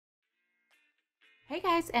Hey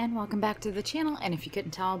guys, and welcome back to the channel. And if you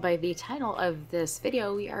couldn't tell by the title of this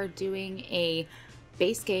video, we are doing a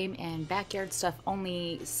base game and backyard stuff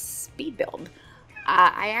only speed build.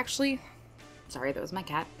 Sorry, that was my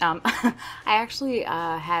cat. I actually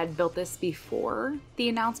had built this before the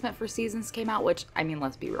announcement for seasons came out, which, I mean,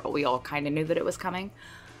 let's be real, we all kind of knew that it was coming.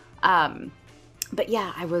 But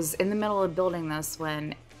yeah, I was in the middle of building this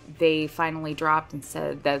when they finally dropped and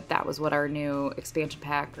said that that was what our new expansion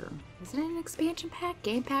pack, or is it an expansion pack,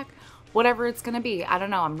 game pack, whatever it's gonna be. I don't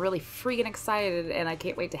know. I'm really freaking excited and I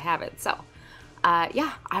can't wait to have it. So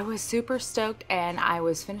yeah, I was super stoked, and I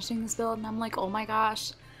was finishing this build and I'm like, oh my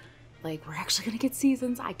gosh, like, we're actually gonna get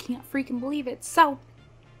seasons. I can't freaking believe it. So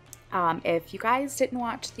if you guys didn't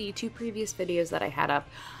watch the two previous videos that I had up,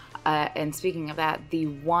 and speaking of that, the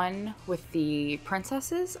one with the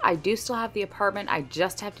princesses, I do still have the apartment. I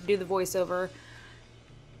just have to do the voiceover.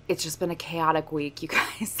 It's just been a chaotic week, you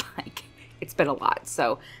guys. Like, it's been a lot.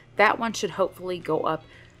 So that one should hopefully go up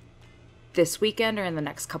this weekend or in the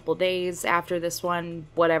next couple days after this one.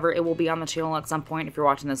 Whatever, it will be on the channel at some point. If you're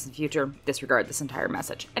watching this in the future, disregard this entire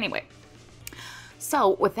message. Anyway,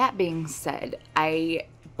 so with that being said, I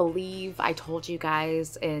believe I told you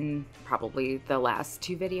guys in probably the last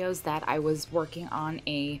two videos that I was working on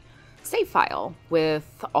a save file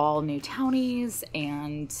with all new townies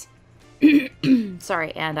and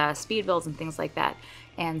sorry, and speed builds and things like that.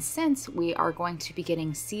 And since we are going to be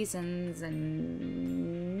getting seasons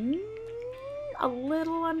in a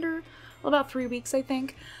little under, about 3 weeks, I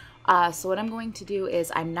think. So what I'm going to do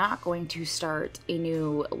is I'm not going to start a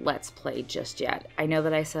new Let's Play just yet. I know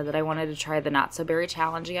that I said that I wanted to try the Not So Berry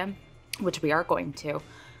Challenge again, which we are going to.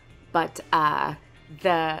 But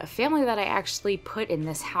the family that I actually put in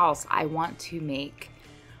this house, I want to make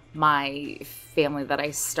my family that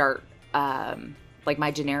I start, like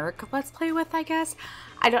my generic Let's Play with, I guess.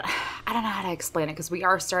 I don't know how to explain it, because we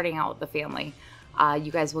are starting out with the family.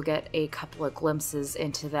 You guys will get a couple of glimpses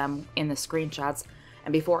into them in the screenshots.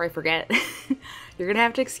 And before I forget, you're going to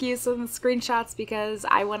have to excuse some of the screenshots, because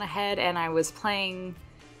I went ahead and I was playing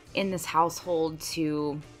in this household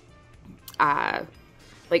to,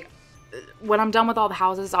 like, when I'm done with all the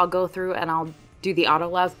houses, I'll go through and I'll do the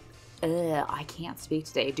I can't speak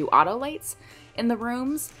today. Do auto lights in the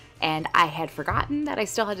rooms. And I had forgotten that I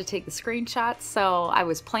still had to take the screenshots. So I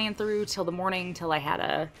was playing through till the morning till I had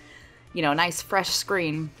a, you know, nice fresh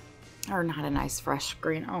screen. Or not a nice fresh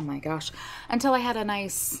screen, oh my gosh. Until I had a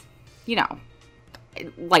nice, you know,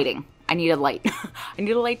 lighting. I need a light. I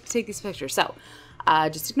need a light to take these pictures. So,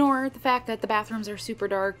 just ignore the fact that the bathrooms are super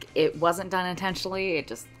dark. It wasn't done intentionally. It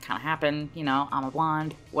just kind of happened, you know, I'm a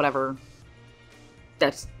blonde, whatever.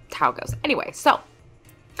 That's how it goes. Anyway, so,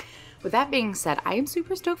 with that being said, I am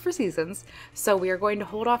super stoked for seasons. So we are going to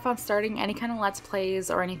hold off on starting any kind of Let's Plays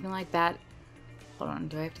or anything like that. Hold on,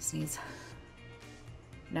 do I have to sneeze?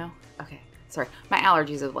 No? Okay. Sorry. My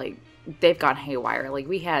allergies have, like, they've gone haywire. Like,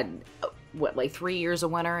 we had, what, like 3 years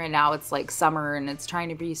of winter, and now it's, like, summer, and it's trying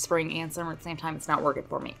to be spring and summer at the same time. It's not working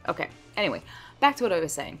for me. Okay. Anyway, back to what I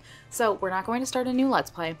was saying. So, we're not going to start a new Let's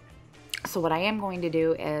Play. So, what I am going to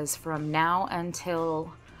do is, from now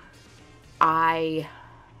until I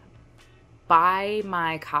buy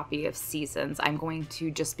my copy of Seasons, I'm going to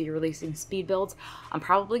just be releasing speed builds. I'm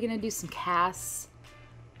probably going to do some casts,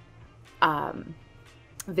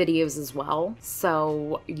 videos as well,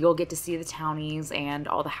 so you'll get to see the townies and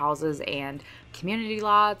all the houses and community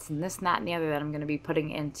lots and this and that and the other that I'm going to be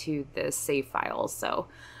putting into this save file. So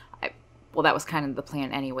well, that was kind of the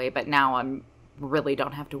plan anyway, but now I'm really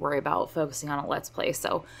don't have to worry about focusing on a Let's Play,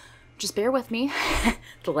 so just bear with me.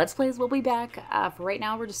 The Let's Plays will be back. For right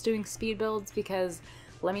now, we're just doing speed builds, because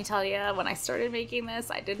let me tell you, when I started making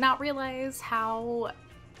this, I did not realize how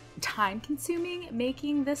time consuming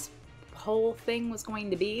making this whole thing was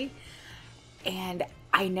going to be. And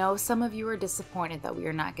I know some of you are disappointed that we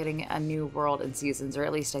are not getting a new world in Seasons, or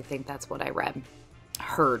at least I think that's what I read,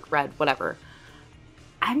 whatever.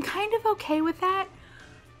 I'm kind of okay with that,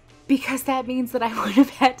 because that means that I would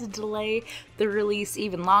have had to delay the release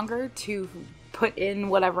even longer to put in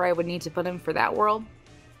whatever I would need to put in for that world.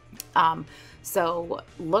 So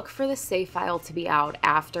look for the save file to be out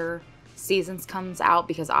after Seasons comes out,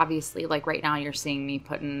 because obviously, like, right now you're seeing me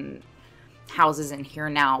putting houses in here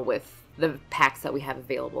now with the packs that we have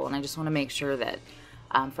available, and I just want to make sure that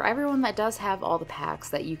for everyone that does have all the packs,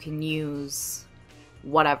 that you can use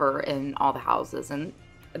whatever in all the houses. And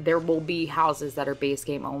there will be houses that are base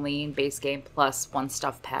game only, base game plus one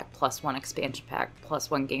stuff pack plus one expansion pack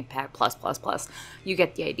plus one game pack plus. You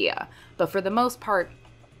get the idea. But for the most part,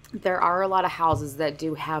 there are a lot of houses that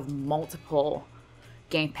do have multiple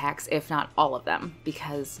game packs, if not all of them,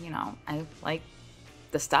 because, you know, I like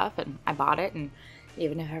the stuff, and I bought it. And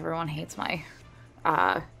even if everyone hates my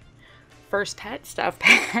first pet stuff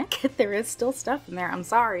pack, there is still stuff in there. I'm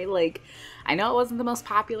sorry. Like, I know it wasn't the most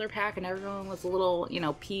popular pack and everyone was a little, you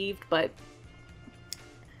know, peeved, but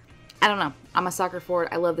I don't know. I'm a sucker for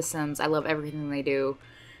it. I love The Sims. I love everything they do.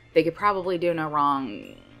 They could probably do no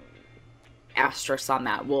wrong. Asterisk on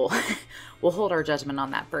that. We'll hold our judgment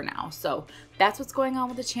on that for now. So that's what's going on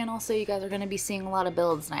with the channel. So you guys are going to be seeing a lot of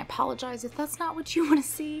builds, and I apologize if that's not what you want to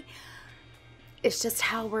see. It's just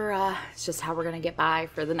how we're gonna get by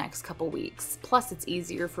for the next couple weeks. Plus, it's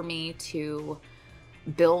easier for me to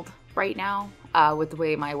build right now with the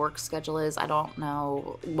way my work schedule is. I don't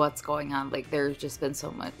know what's going on. Like, there's just been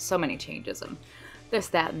so many changes, and this,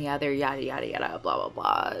 that, and the other, yada yada yada, blah blah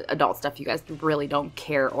blah. Adult stuff you guys really don't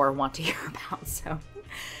care or want to hear about.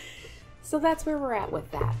 So that's where we're at with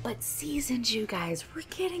that. But seasons, you guys, we're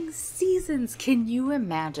getting seasons. Can you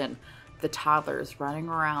imagine the toddlers running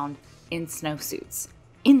around in snowsuits,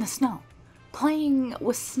 in the snow, playing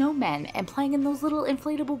with snowmen and playing in those little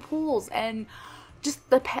inflatable pools, and just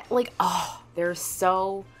the pet, like, oh, there's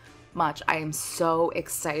so much. I am so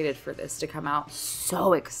excited for this to come out.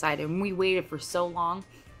 So excited. And we waited for so long.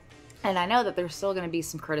 And I know that there's still going to be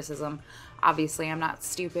some criticism. Obviously, I'm not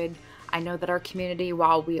stupid. I know that our community,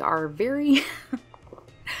 while we are very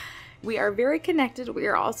we are very connected, we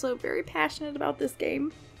are also very passionate about this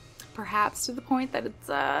game. Perhaps to the point that it's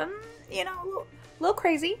you know, a little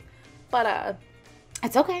crazy, but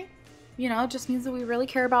it's okay. You know, it just means that we really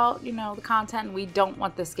care about, you know, the content, and we don't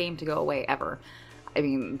want this game to go away ever. I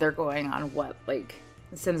mean, they're going on what, like,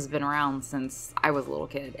 The Sims has been around since I was a little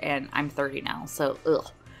kid, and I'm 30 now, so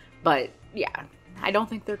ugh. But yeah, I don't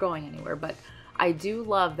think they're going anywhere. But I do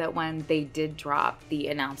love that when they did drop the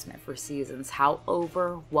announcement for seasons, how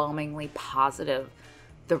overwhelmingly positive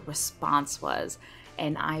the response was.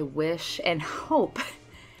 And I wish and hope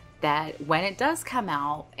that when it does come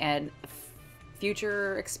out, and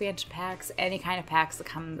future expansion packs, any kind of packs that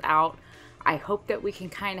come out, I hope that we can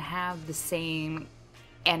kind of have the same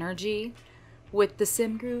energy with the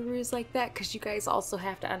sim gurus like that, because you guys also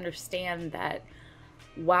have to understand that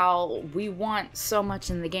while we want so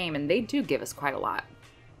much in the game, and they do give us quite a lot,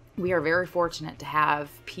 we are very fortunate to have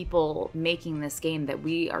people making this game that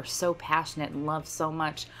we are so passionate and love so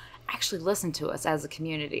much actually listen to us as a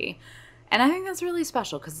community. And I think that's really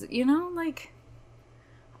special because, you know, like,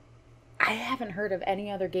 I haven't heard of any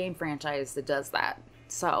other game franchise that does that.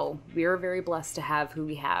 So we are very blessed to have who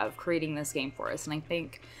we have creating this game for us. And I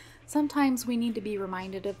think sometimes we need to be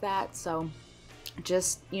reminded of that. So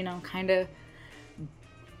just, you know, kind of,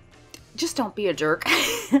 just don't be a jerk.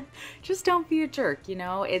 Just don't be a jerk, you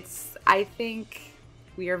know. I think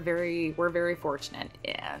we're very fortunate,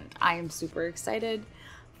 and I am super excited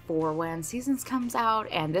for when Seasons comes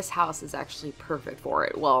out, and this house is actually perfect for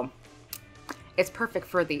it. Well, it's perfect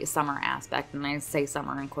for the summer aspect, and I say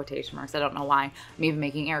summer in quotation marks. I don't know why I'm even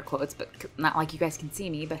making air quotes, but not like you guys can see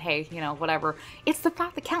me, but hey, you know, whatever. It's the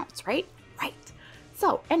thought that counts, right? Right.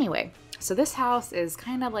 So anyway, so this house is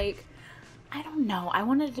kind of like, I don't know, I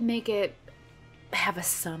wanted to make it have a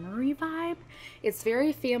summery vibe. It's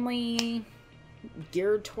very family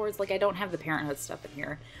geared towards, like, I don't have the parenthood stuff in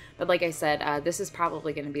here, but like I said, this is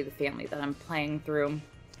probably going to be the family that I'm playing through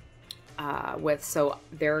with. So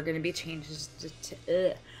there are going to be changes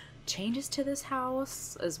to this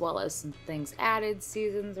house, as well as some things added.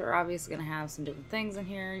 Seasons are obviously going to have some different things in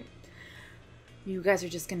here. You guys are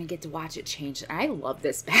just going to get to watch it change. I love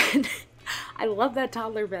this bed. I love that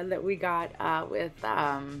toddler bed that we got with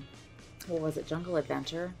what was it, Jungle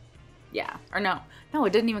Adventure? Yeah, or no,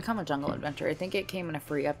 it didn't even come with Jungle Adventure. I think it came in a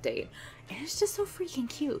free update. And it's just so freaking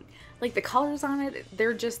cute. Like, the colors on it,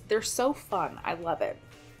 they're so fun. I love it.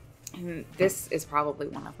 And this is probably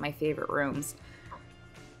one of my favorite rooms.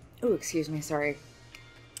 Oh, excuse me, sorry.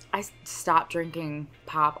 I stopped drinking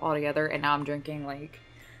pop altogether, and now I'm drinking, like,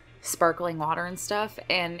 sparkling water and stuff.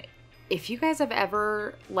 And if you guys have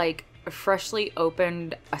ever, like, freshly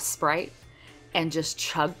opened a Sprite and just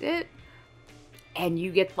chugged it, and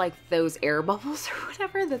you get, like, those air bubbles or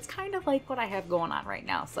whatever, that's kind of like what I have going on right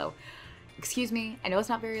now. So, excuse me. I know it's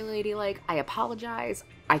not very ladylike. I apologize.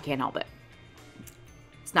 I can't help it.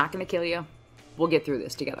 It's not going to kill you. We'll get through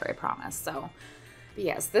this together, I promise. So, but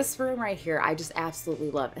yes, this room right here, I just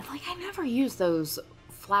absolutely love. And, like, I never use those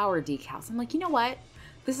flower decals. I'm like, you know what?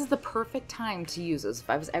 This is the perfect time to use those. If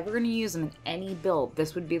I was ever going to use them in any build,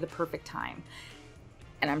 this would be the perfect time.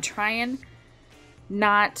 And I'm trying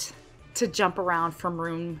not to jump around from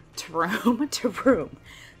room to room to room.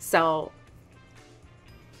 So,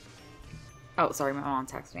 oh, sorry, my mom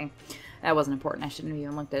texted me. That wasn't important. I shouldn't have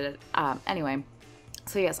even looked at it. Anyway,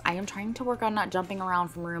 So yes, I am trying to work on not jumping around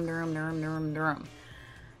from room to room to room to room to room.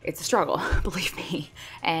 It's a struggle, believe me.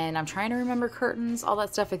 And I'm trying to remember curtains, all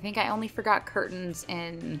that stuff. I think I only forgot curtains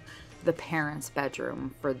in the parents'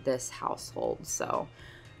 bedroom for this household. So,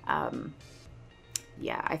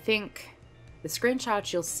 yeah, I think the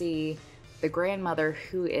screenshots you'll see the grandmother,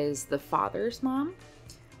 who is the father's mom,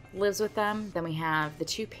 lives with them. Then we have the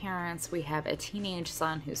two parents. We have a teenage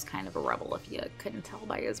son who's kind of a rebel, if you couldn't tell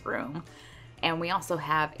by his room. And we also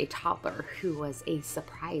have a toddler who was a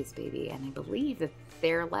surprise baby. And I believe that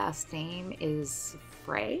their last name is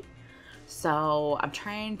Frey. So I'm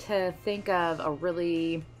trying to think of a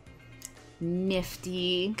really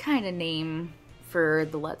nifty kind of name for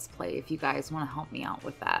the Let's Play if you guys want to help me out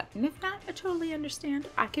with that. And if not, I totally understand.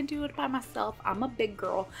 I can do it by myself. I'm a big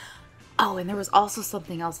girl. Oh, and there was also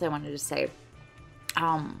something else I wanted to say.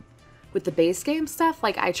 With the base game stuff,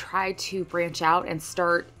 like I tried to branch out and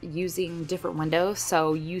start using different windows.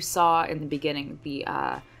 So you saw in the beginning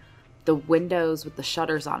the windows with the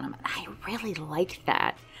shutters on them. And I really liked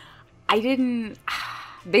that.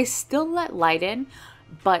 They still let light in,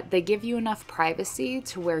 but they give you enough privacy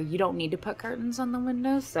to where you don't need to put curtains on the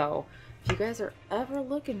windows. So if you guys are ever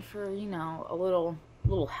looking for, you know, a little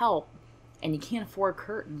help and you can't afford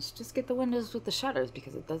curtains, just get the windows with the shutters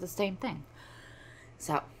because it does the same thing.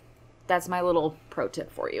 So that's my little pro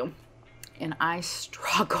tip for you. And I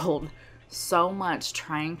struggled so much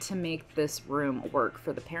trying to make this room work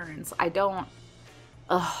for the parents.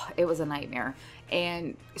 It was a nightmare.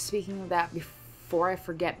 And speaking of that, before I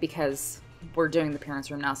forget, because we're doing the parents'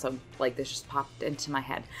 room now, so like this just popped into my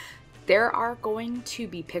head. There are going to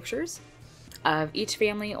be pictures of each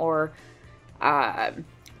family or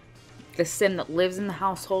the sim that lives in the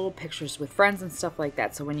household, pictures with friends and stuff like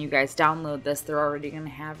that. So when you guys download this, they're already going to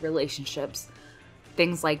have relationships,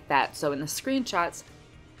 things like that. So in the screenshots,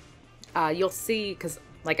 you'll see, because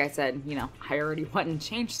like I said, you know, I already went and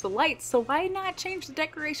changed the lights, so why not change the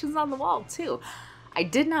decorations on the wall too? I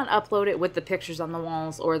did not upload it with the pictures on the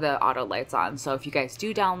walls or the auto lights on. So if you guys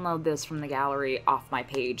do download this from the gallery off my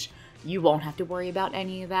page, you won't have to worry about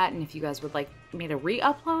any of that. And if you guys would like me to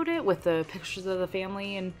re-upload it with the pictures of the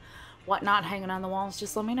family and whatnot hanging on the walls,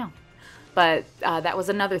 just let me know. But that was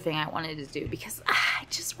another thing I wanted to do because I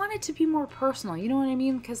just wanted to be more personal. You know what I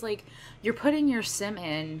mean? Because like you're putting your sim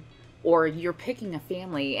in, or you're picking a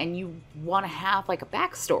family and you want to have like a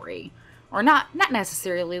backstory, or not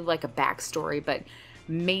necessarily like a backstory, but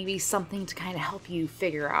maybe something to kind of help you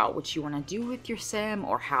figure out what you want to do with your sim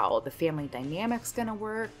or how the family dynamic's gonna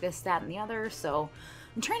work, this, that, and the other. So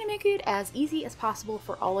I'm trying to make it as easy as possible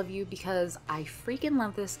for all of you because I freaking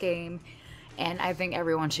love this game and I think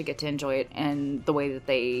everyone should get to enjoy it in the way that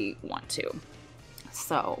they want to.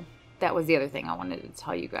 So that was the other thing I wanted to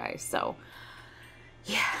tell you guys. So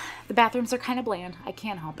yeah, the bathrooms are kind of bland. I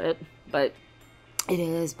can't help it, but it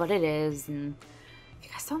is what it is. And if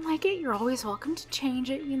you guys don't like it, you're always welcome to change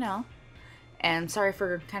it, you know. And sorry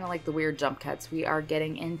for kind of like the weird jump cuts. We are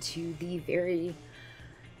getting into the very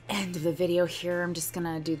end of the video here. I'm just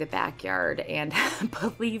gonna do the backyard, and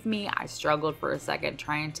believe me, I struggled for a second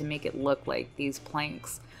trying to make it look like these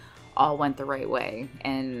planks all went the right way.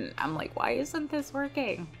 And I'm like, why isn't this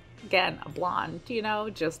working? Again, a blonde, you know,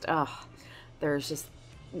 just,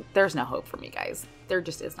 there's no hope for me, guys. There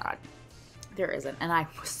just is not. There isn't. And I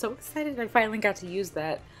was so excited I finally got to use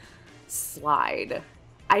that slide.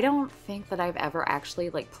 I don't think that I've ever actually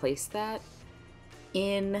like placed that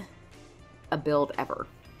in a build ever.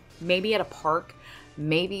 Maybe at a park,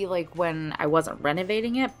 maybe like when I wasn't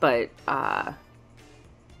renovating it, but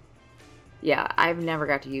yeah, I've never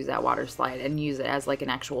got to use that water slide and use it as like an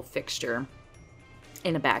actual fixture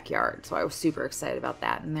in a backyard. So I was super excited about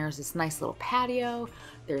that. And there's this nice little patio.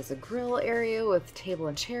 There's a grill area with table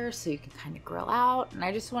and chairs so you can kind of grill out. And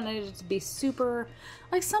I just wanted it to be super,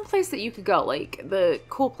 like someplace that you could go, like the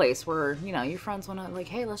cool place where, you know, your friends want to like,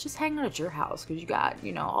 hey, let's just hang out at your house because you got,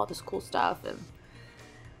 you know, all this cool stuff. And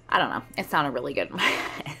I don't know, it sounded really good in my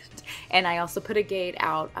head. And I also put a gate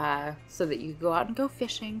out so that you can go out and go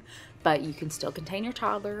fishing, but you can still contain your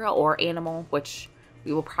toddler or animal, which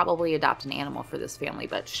we will probably adopt an animal for this family,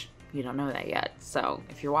 but you don't know that yet. So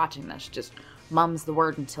if you're watching this, just mum's the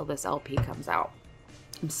word until this LP comes out.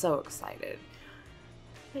 I'm so excited.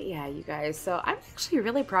 But yeah, you guys, so I'm actually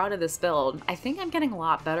really proud of this build. I think I'm getting a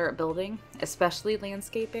lot better at building, especially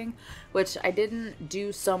landscaping, which I didn't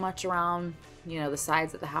do so much around, you know, the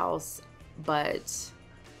sides of the house, but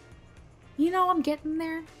you know, I'm getting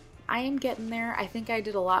there. I am getting there. I think I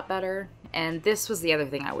did a lot better. And this was the other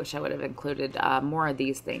thing I wish I would have included, more of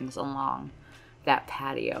these things along that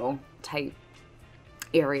patio type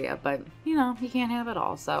area, but you know, you can't have it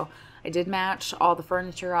all. So I did match all the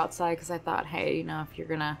furniture outside because I thought, hey, you know, if you're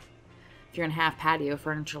gonna have patio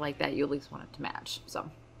furniture like that, you at least want it to match. So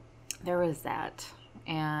there was that.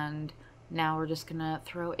 And now we're just gonna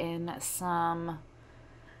throw in some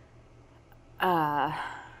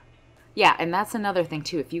yeah, and that's another thing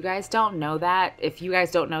too. If you guys don't know that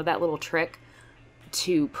little trick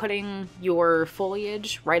to putting your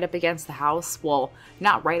foliage right up against the house, well,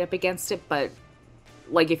 not right up against it, but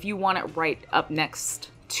like if you want it right up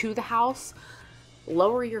next to the house,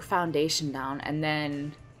 lower your foundation down and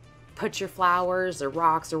then put your flowers or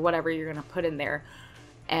rocks or whatever you're going to put in there.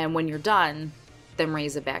 And when you're done, then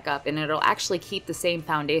raise it back up, and it'll actually keep the same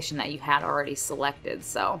foundation that you had already selected.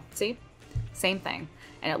 So see, same thing.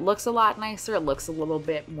 And it looks a lot nicer. It looks a little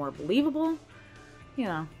bit more believable, you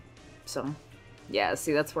know. So yeah,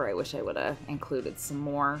 see, that's where I wish I would have included some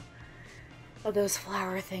more of those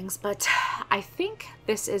flower things. But I think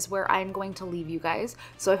this is where I'm going to leave you guys.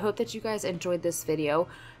 So I hope that you guys enjoyed this video.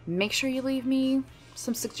 Make sure you leave me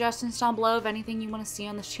some suggestions down below of anything you want to see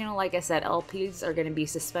on this channel. Like I said, LPs are going to be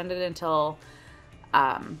suspended until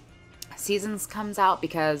Seasons comes out,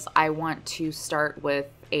 because I want to start with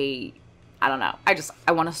I don't know.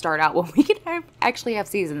 I want to start out when we can actually have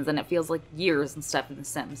seasons, and it feels like years and stuff in The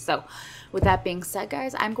Sims. So with that being said,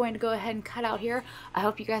 guys, I'm going to go ahead and cut out here. I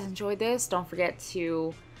hope you guys enjoyed this. Don't forget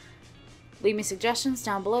to leave me suggestions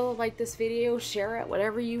down below, like this video, share it,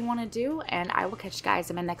 whatever you want to do, and I will catch you guys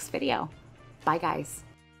in my next video. Bye, guys.